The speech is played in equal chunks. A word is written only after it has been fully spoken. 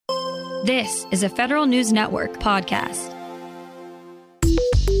This is a Federal News Network podcast.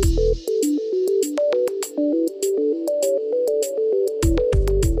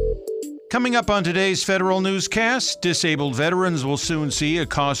 Coming up on today's Federal Newscast, disabled veterans will soon see a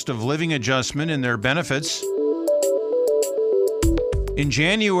cost of living adjustment in their benefits. In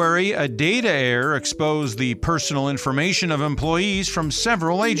January, a data error exposed the personal information of employees from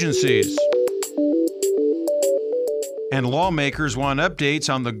several agencies. And lawmakers want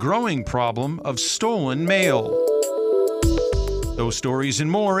updates on the growing problem of stolen mail. Those stories and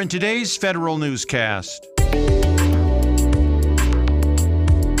more in today's Federal Newscast.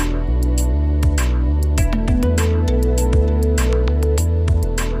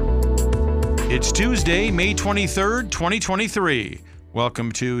 It's Tuesday, May 23rd, 2023.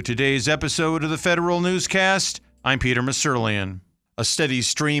 Welcome to today's episode of the Federal Newscast. I'm Peter Musurlian. A steady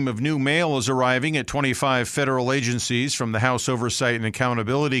stream of new mail is arriving at 25 federal agencies from the House Oversight and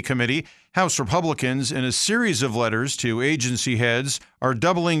Accountability Committee. House Republicans, in a series of letters to agency heads, are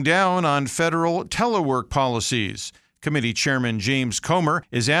doubling down on federal telework policies. Committee Chairman James Comer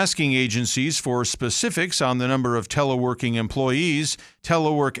is asking agencies for specifics on the number of teleworking employees,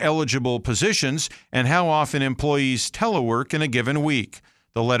 telework-eligible positions, and how often employees telework in a given week.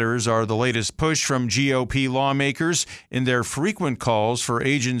 The letters are the latest push from GOP lawmakers in their frequent calls for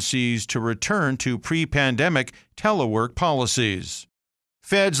agencies to return to pre-pandemic telework policies.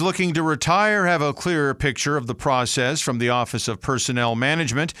 Feds looking to retire have a clearer picture of the process from the Office of Personnel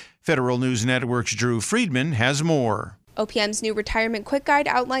Management. Federal News Network's Drew Friedman has more. OPM's new Retirement Quick Guide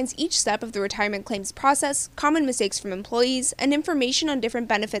outlines each step of the retirement claims process, common mistakes from employees, and information on different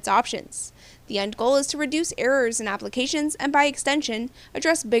benefits options. The end goal is to reduce errors in applications and, by extension,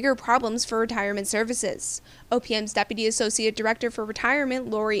 address bigger problems for retirement services. OPM's Deputy Associate Director for Retirement,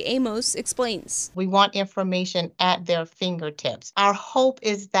 Lori Amos, explains. We want information at their fingertips. Our hope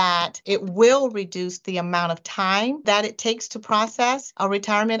is that it will reduce the amount of time that it takes to process a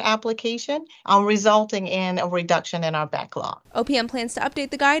retirement application, resulting in a reduction in our backlog. OPM plans to update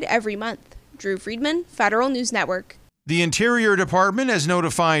the guide every month. Drew Friedman, Federal News Network. The Interior Department has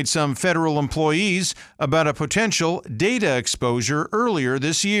notified some federal employees about a potential data exposure earlier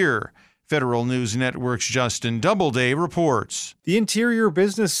this year. Federal News Network's Justin Doubleday reports. The Interior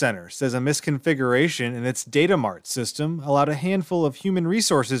Business Center says a misconfiguration in its Data Mart system allowed a handful of human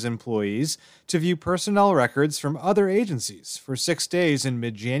resources employees to view personnel records from other agencies for 6 days in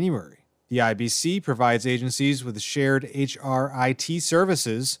mid-January. The IBC provides agencies with shared HR IT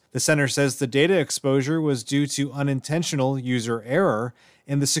services. The center says the data exposure was due to unintentional user error,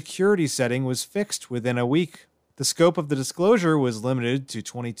 and the security setting was fixed within a week. The scope of the disclosure was limited to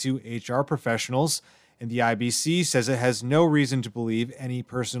 22 HR professionals, and the IBC says it has no reason to believe any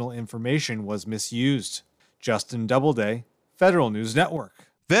personal information was misused. Justin Doubleday, Federal News Network.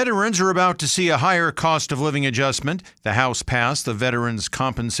 Veterans are about to see a higher cost of living adjustment. The House passed the Veterans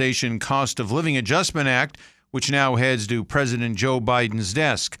Compensation Cost of Living Adjustment Act, which now heads to President Joe Biden's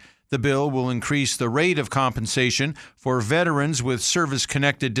desk. The bill will increase the rate of compensation for veterans with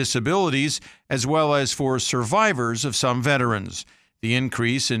service-connected disabilities, as well as for survivors of some veterans. The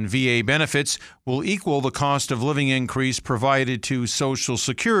increase in VA benefits will equal the cost of living increase provided to Social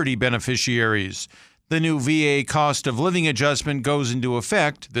Security beneficiaries. The new VA cost of living adjustment goes into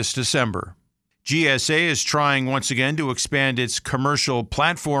effect this December. GSA is trying once again to expand its commercial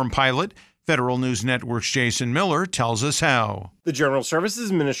platform pilot. Federal News Network's Jason Miller tells us how. The General Services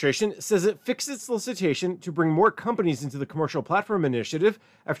Administration says it fixed its solicitation to bring more companies into the Commercial Platform Initiative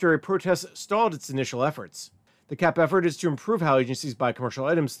after a protest stalled its initial efforts. The CAP effort is to improve how agencies buy commercial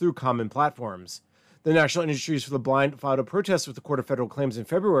items through common platforms. The National Industries for the Blind filed a protest with the Court of Federal Claims in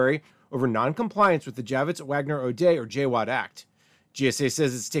February over non-compliance with the Javits-Wagner-O'Day or JWAD Act. GSA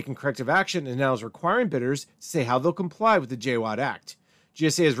says it's taken corrective action and now is requiring bidders to say how they'll comply with the JWAD Act.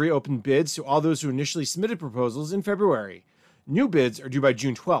 GSA has reopened bids to all those who initially submitted proposals in February. New bids are due by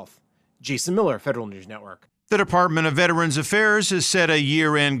June 12th. Jason Miller, Federal News Network. The Department of Veterans Affairs has set a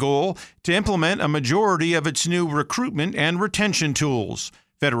year-end goal to implement a majority of its new recruitment and retention tools.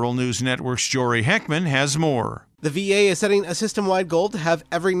 Federal News Network's Jory Heckman has more. The VA is setting a system-wide goal to have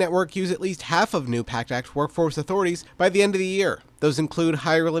every network use at least half of new PACT Act workforce authorities by the end of the year. Those include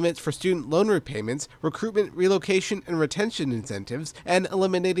higher limits for student loan repayments, recruitment, relocation, and retention incentives, and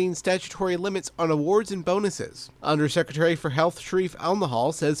eliminating statutory limits on awards and bonuses. Undersecretary for Health Sharif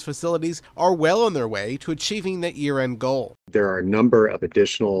Al-Nahal says facilities are well on their way to achieving that year-end goal. There are a number of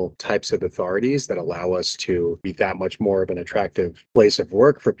additional types of authorities that allow us to be that much more of an attractive place of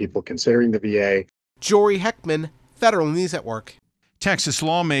work for people considering the VA. Jory Heckman, Federal News Network. Texas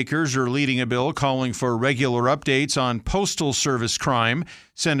lawmakers are leading a bill calling for regular updates on Postal Service crime.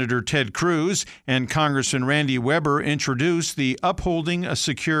 Senator Ted Cruz and Congressman Randy Weber introduced the Upholding a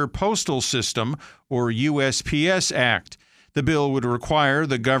Secure Postal System, or USPS Act. The bill would require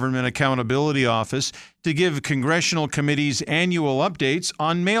the Government Accountability Office to give congressional committees annual updates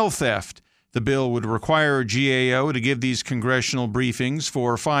on mail theft. The bill would require GAO to give these congressional briefings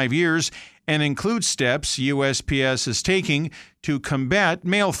for 5 years and include steps USPS is taking to combat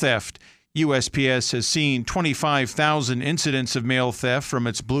mail theft. USPS has seen 25,000 incidents of mail theft from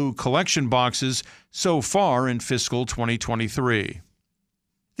its blue collection boxes so far in fiscal 2023.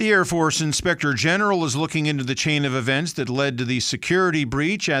 The Air Force Inspector General is looking into the chain of events that led to the security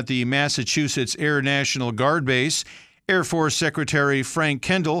breach at the Massachusetts Air National Guard Base. Air Force Secretary Frank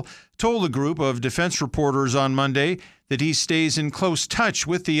Kendall told a group of defense reporters on Monday that he stays in close touch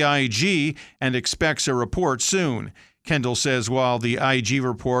with the IG and expects a report soon. Kendall says while the IG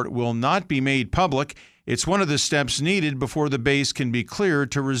report will not be made public, it's one of the steps needed before the base can be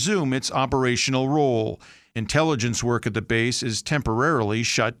cleared to resume its operational role. Intelligence work at the base is temporarily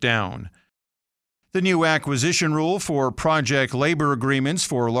shut down. The new acquisition rule for project labor agreements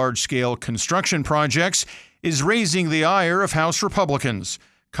for large-scale construction projects is raising the ire of House Republicans.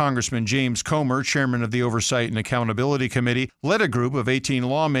 Congressman James Comer, chairman of the Oversight and Accountability Committee, led a group of 18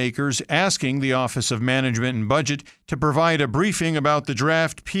 lawmakers asking the Office of Management and Budget to provide a briefing about the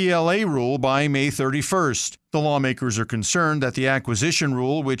draft PLA rule by May 31st. The lawmakers are concerned that the acquisition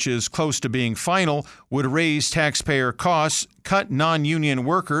rule, which is close to being final, would raise taxpayer costs, cut non-union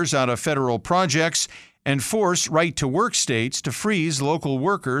workers out of federal projects, and force right-to-work states to freeze local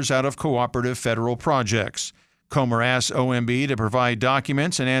workers out of cooperative federal projects. Comer asked OMB to provide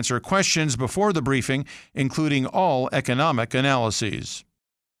documents and answer questions before the briefing, including all economic analyses.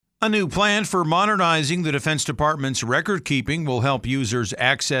 A new plan for modernizing the Defense Department's record keeping will help users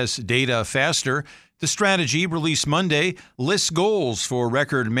access data faster. The strategy, released Monday, lists goals for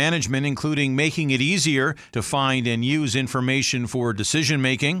record management, including making it easier to find and use information for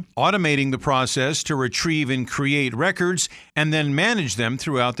decision-making, automating the process to retrieve and create records, and then manage them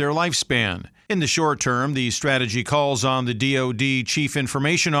throughout their lifespan. In the short term, the strategy calls on the DoD Chief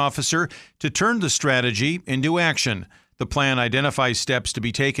Information Officer to turn the strategy into action. The plan identifies steps to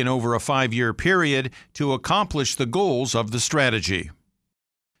be taken over a 5-year period to accomplish the goals of the strategy.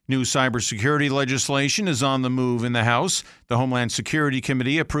 New cybersecurity legislation is on the move in the House. The Homeland Security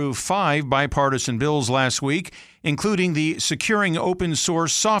Committee approved 5 bipartisan bills last week, including the Securing Open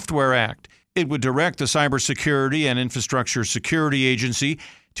Source Software Act. It would direct the Cybersecurity and Infrastructure Security Agency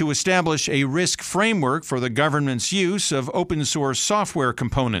to establish a risk framework for the government's use of open source software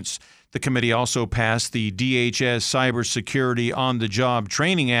components. The committee also passed the DHS Cybersecurity On-the-Job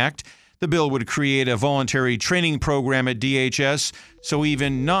Training Act. The bill would create a voluntary training program at DHS so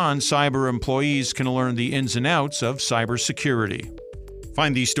even non-cyber employees can learn the ins and outs of cybersecurity.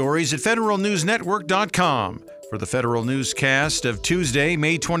 Find these stories at federalnewsnetwork.com. For the Federal Newscast of Tuesday,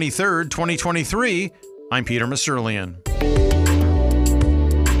 May 23rd, 2023, I'm Peter Musurlian.